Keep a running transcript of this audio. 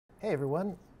Hey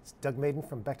everyone, it's Doug Maiden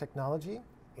from Beck Technology,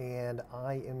 and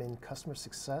I am in customer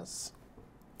success.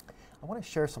 I want to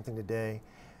share something today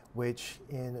which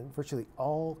in virtually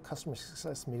all customer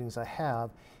success meetings I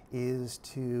have is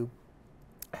to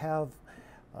have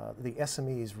the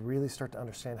SMEs really start to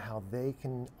understand how they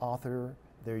can author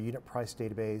their unit price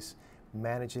database,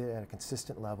 manage it at a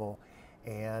consistent level,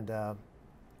 and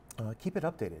keep it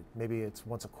updated. Maybe it's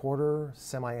once a quarter,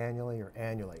 semi-annually, or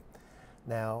annually.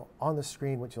 Now, on the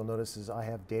screen, what you'll notice is I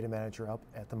have Data Manager up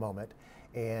at the moment,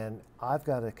 and I've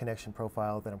got a connection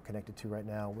profile that I'm connected to right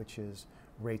now, which is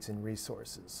rates and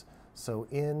resources. So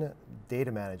in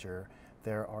Data Manager,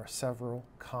 there are several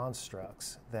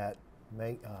constructs that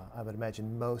I would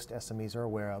imagine most SMEs are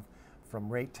aware of, from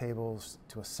rate tables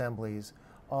to assemblies,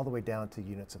 all the way down to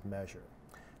units of measure.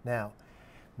 Now,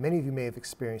 many of you may have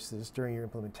experienced this during your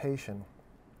implementation,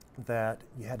 that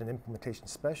you had an implementation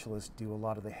specialist do a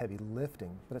lot of the heavy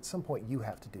lifting, but at some point you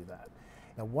have to do that.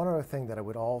 Now, one other thing that I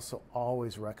would also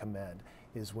always recommend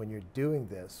is when you're doing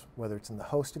this, whether it's in the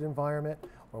hosted environment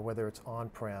or whether it's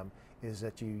on-prem, is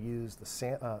that you use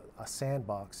a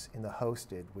sandbox in the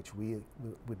hosted, which we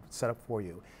would set up for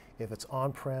you. If it's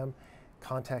on-prem,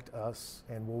 contact us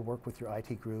and we'll work with your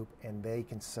IT group and they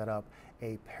can set up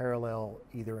a parallel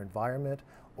either environment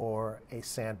or a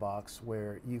sandbox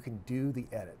where you can do the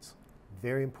edits.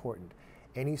 Very important.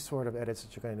 Any sort of edits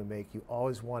that you're going to make, you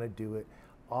always want to do it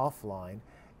offline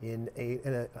in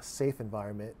a safe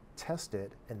environment, test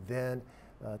it, and then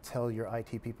tell your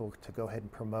IT people to go ahead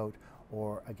and promote,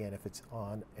 or again, if it's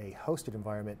on a hosted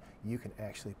environment, you can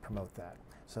actually promote that.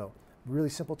 So really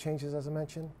simple changes, as I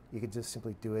mentioned, you can just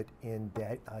simply do it in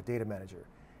Data Manager.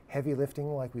 Heavy lifting,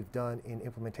 like we've done in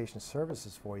implementation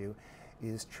services for you,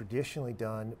 is traditionally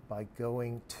done by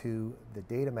going to the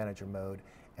Data Manager mode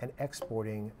and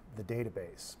exporting the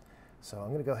database. So I'm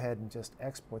going to go ahead and just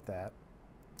export that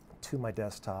to my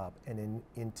desktop and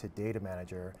into Data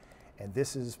Manager, and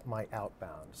this is my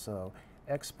outbound. So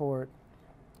export,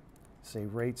 say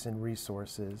rates and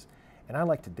resources, and I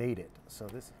like to date it. So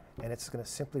this, and it's going to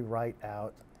simply write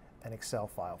out an Excel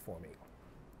file for me.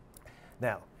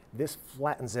 Now, this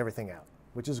flattens everything out,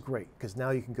 which is great, because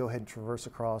now you can go ahead and traverse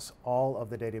across all of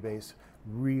the database,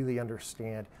 really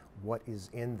understand what is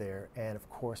in there, and of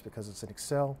course, because it's an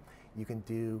Excel, you can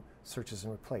do searches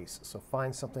and replace. So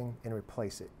find something and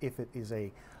replace it if it is a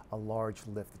large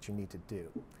lift that you need to do.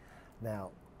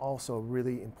 Now, also a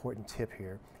really important tip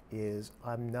here is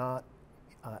I'm not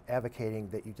advocating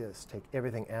that you just take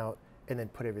everything out and then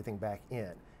put everything back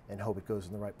in and hope it goes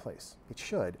in the right place. It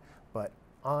should, but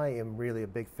I am really a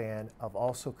big fan of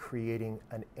also creating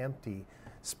an empty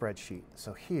spreadsheet.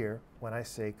 So here, when I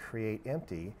say create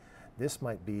empty, this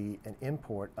might be an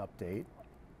import update.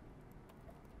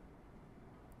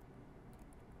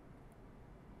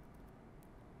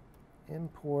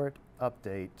 Import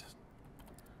update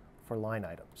for line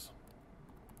items.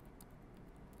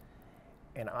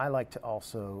 And I like to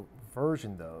also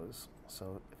version those.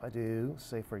 So if I do,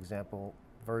 say for example,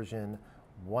 version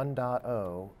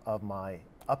 1.0 of my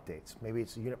updates, maybe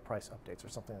it's unit price updates or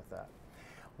something like that.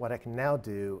 What I can now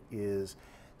do is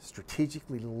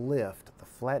strategically lift the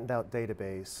flattened out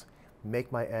database,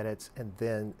 make my edits, and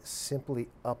then simply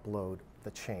upload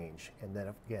the change. And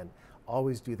then again,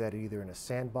 always do that either in a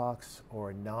sandbox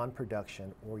or a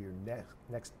non-production or your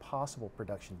next possible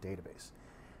production database.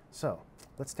 So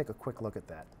let's take a quick look at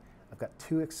that. I've got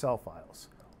two Excel files.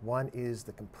 One is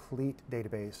the complete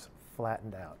database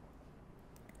flattened out.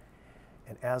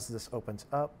 And as this opens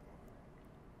up,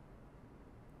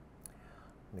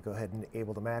 I'm going to go ahead and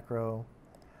enable the macro.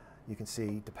 You can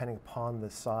see, depending upon the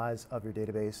size of your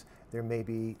database, there may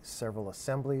be several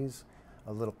assemblies.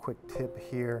 A little quick tip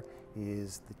here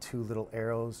is the two little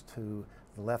arrows to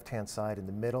the left-hand side in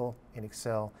the middle in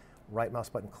Excel. Right mouse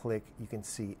button click, you can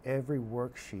see every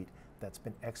worksheet that's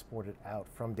been exported out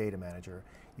from Data Manager.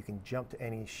 You can jump to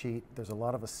any sheet. There's a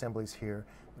lot of assemblies here,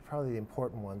 but probably the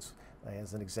important ones,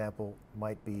 as an example,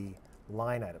 might be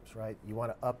line items, right? You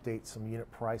want to update some unit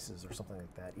prices or something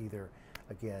like that, either,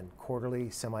 again, quarterly,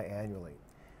 semi-annually.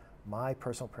 My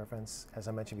personal preference, as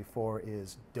I mentioned before,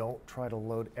 is don't try to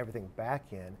load everything back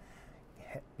in.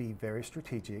 Be very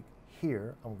strategic.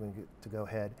 Here, I'm going to go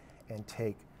ahead and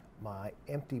take my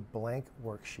empty blank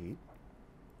worksheet,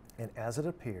 and as it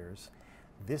appears,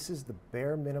 this is the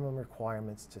bare minimum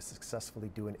requirements to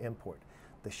successfully do an import.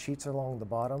 The sheets along the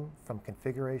bottom, from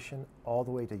configuration all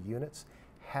the way to units,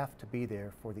 have to be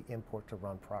there for the import to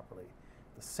run properly.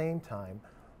 At the same time,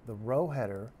 the row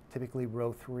header, typically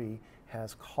row 3,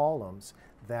 has columns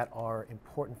that are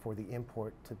important for the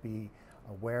import to be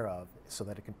aware of so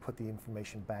that it can put the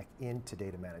information back into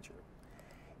Data Manager.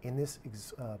 In this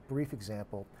brief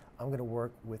example, I'm going to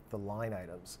work with the line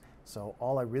items. So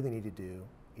all I really need to do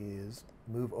is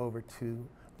move over to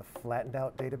the flattened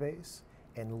out database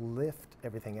and lift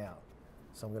everything out.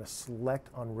 So I'm going to select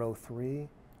on row 3,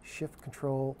 Shift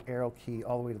Control arrow key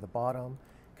all the way to the bottom,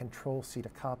 Control C to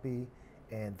copy,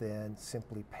 and then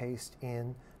simply paste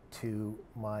in to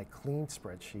my clean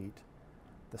spreadsheet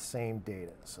the same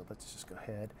data. So let's just go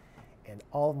ahead, and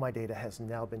all of my data has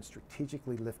now been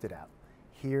strategically lifted out.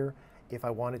 Here, if I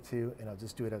wanted to, and I'll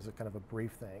just do it as a kind of a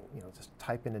brief thing, just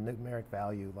type in a numeric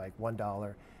value like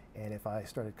 $1, and if I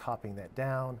started copying that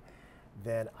down,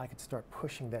 then I could start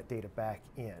pushing that data back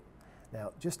in.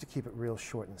 Now, just to keep it real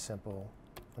short and simple,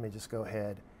 let me just go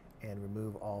ahead and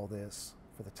remove all this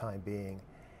for the time being.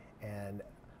 And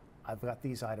I've got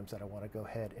these items that I want to go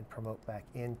ahead and promote back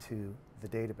into the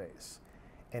database.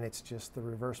 And it's just the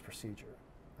reverse procedure.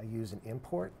 I use an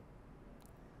import,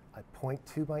 I point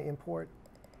to my import,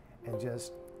 and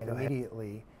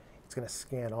immediately it's going to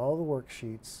scan all the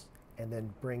worksheets and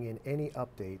then bring in any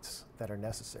updates that are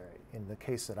necessary. In the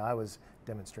case that I was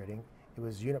demonstrating, it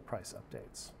was unit price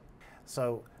updates.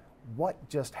 So what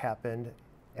just happened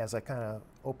as I kind of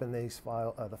open the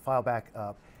file back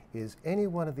up is any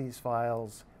one of these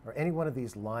files or any one of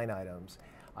these line items,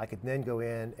 I could then go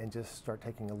in and just start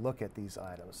taking a look at these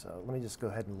items. So let me just go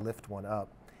ahead and lift one up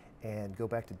and go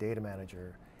back to Data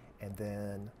Manager, and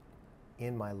then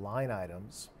in my line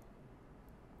items,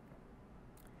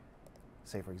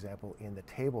 say for example in the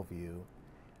table view,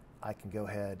 I can go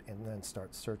ahead and then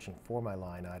start searching for my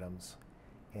line items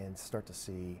and start to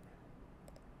see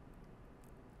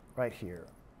right here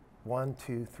 1,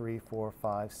 2, 3, 4,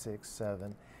 5, 6,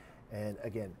 7, and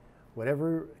again,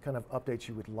 whatever kind of updates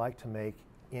you would like to make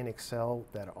in Excel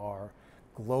that are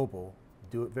global,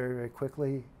 do it very, very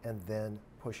quickly and then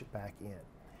push it back in.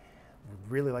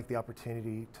 Would really like the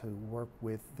opportunity to work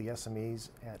with the SMEs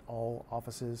at all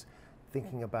offices,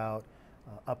 thinking about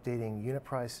updating unit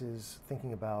prices,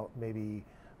 thinking about maybe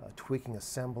tweaking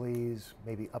assemblies,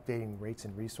 maybe updating rates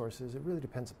and resources. It really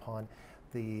depends upon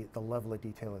the level of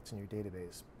detail that's in your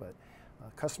database. But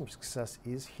customer success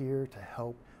is here to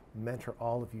help mentor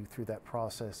all of you through that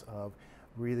process of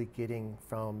really getting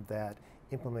from that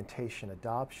implementation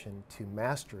adoption to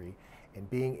mastery and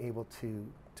being able to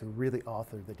really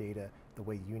author the data the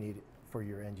way you need it for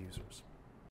your end users.